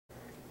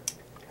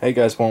Hey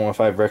guys,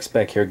 115 Rex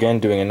back here again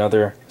doing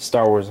another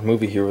Star Wars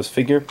Movie Heroes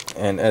figure,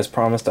 and as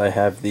promised I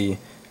have the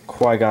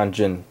Qui Gon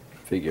Jinn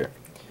figure.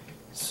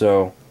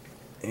 So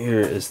here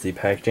is the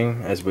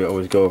packaging as we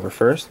always go over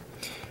first.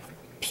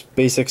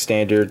 Basic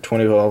standard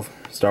 2012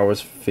 Star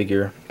Wars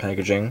figure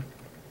packaging.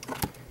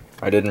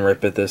 I didn't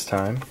rip it this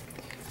time.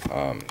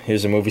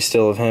 Here's a movie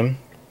still of him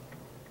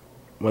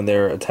when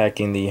they're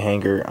attacking the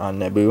hangar on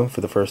Naboo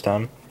for the first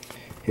time.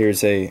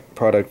 Here's a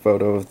product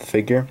photo of the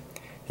figure.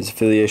 His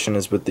affiliation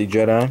is with the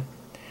Jedi.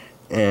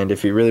 And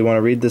if you really want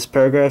to read this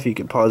paragraph, you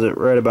can pause it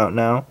right about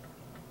now.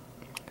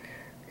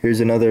 Here's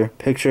another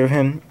picture of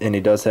him, and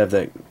he does have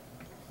that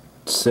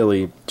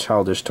silly,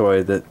 childish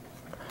toy that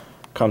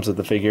comes with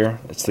the figure.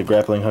 It's the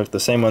grappling hook,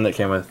 the same one that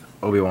came with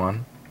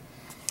Obi-Wan.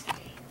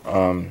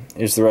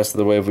 Here's the rest of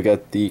the wave. We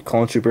got the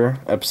Clone Trooper,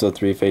 Episode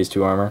 3, Phase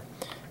 2 armor,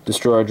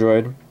 Destroyer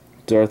Droid,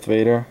 Darth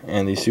Vader,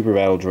 and the Super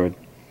Battle Droid.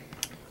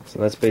 So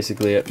that's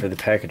basically it for the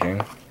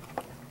packaging.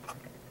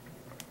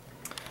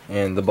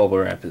 And the bubble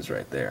wrap is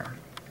right there.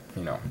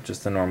 You know,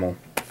 just the normal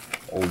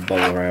old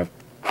bubble wrap.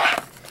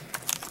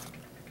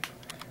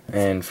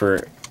 And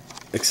for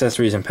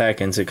accessories and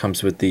pack-ins, it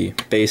comes with the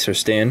base or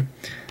stand,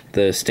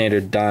 the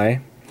standard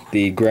die,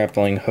 the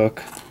grappling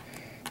hook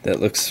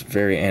that looks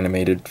very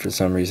animated for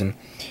some reason,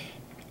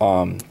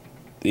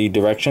 the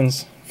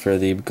directions for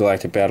the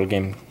Galactic Battle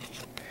Game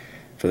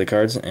for the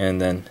cards,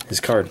 and then his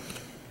card.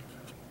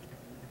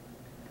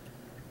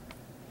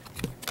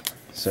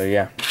 So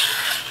yeah.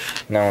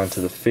 Now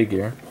onto the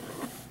figure.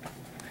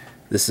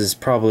 This is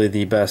probably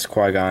the best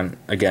Qui-Gon,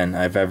 again,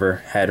 I've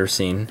ever had or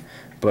seen,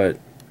 but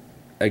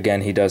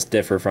again, he does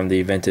differ from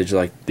the vintage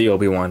like the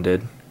Obi-Wan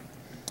did.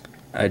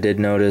 I did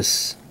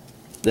notice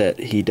that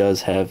he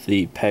does have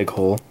the peg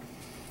hole,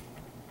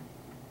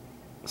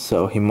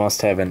 so he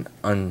must have an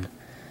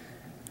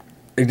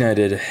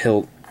unignited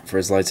hilt for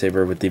his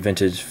lightsaber with the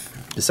vintage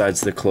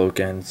besides the cloak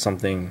and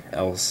something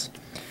else.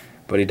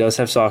 But he does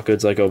have soft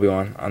goods like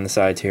Obi-Wan on the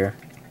sides here.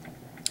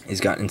 He's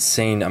got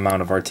insane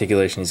amount of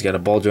articulation. He's got a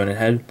ball jointed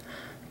head,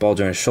 ball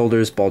jointed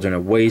shoulders, ball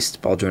jointed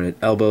waist, ball jointed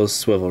elbows,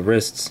 swivel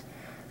wrists,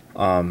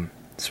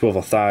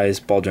 swivel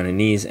thighs, ball jointed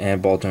knees,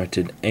 and ball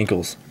jointed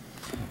ankles.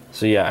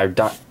 So yeah,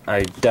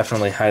 I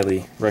definitely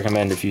highly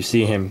recommend, if you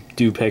see him,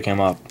 do pick him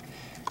up.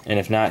 And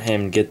if not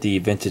him, get the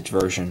vintage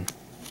version.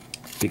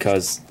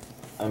 Because,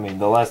 I mean,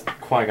 the last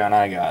Qui-Gon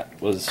I got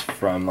was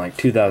from like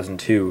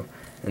 2002.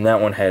 And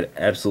that one had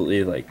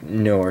absolutely like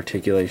no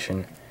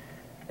articulation.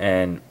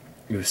 And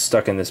he was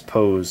stuck in this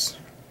pose,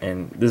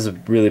 and this is a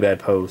really bad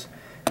pose,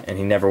 and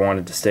he never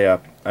wanted to stay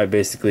up. I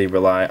basically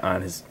rely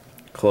on his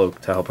cloak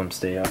to help him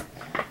stay up.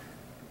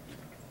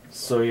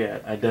 So yeah,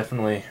 I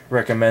definitely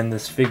recommend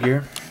this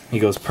figure. He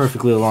goes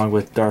perfectly along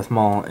with Darth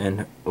Maul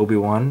and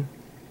Obi-Wan.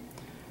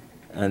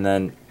 And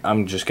then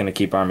I'm just going to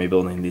keep army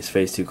building these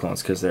Phase 2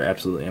 clones because they're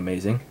absolutely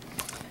amazing.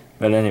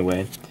 But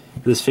anyway,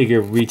 this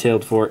figure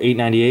retailed for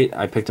 $8.98.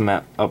 I picked him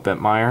up at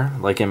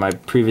Meijer. Like in my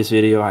previous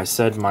video, I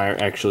said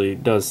Meijer actually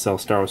does sell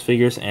Star Wars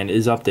figures and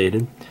is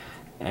updated.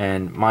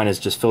 And mine is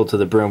just filled to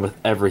the brim with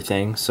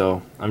everything,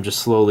 so I'm just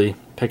slowly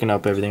picking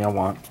up everything I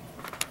want.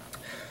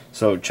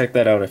 So check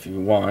that out if you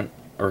want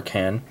or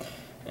can,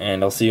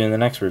 and I'll see you in the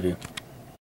next review.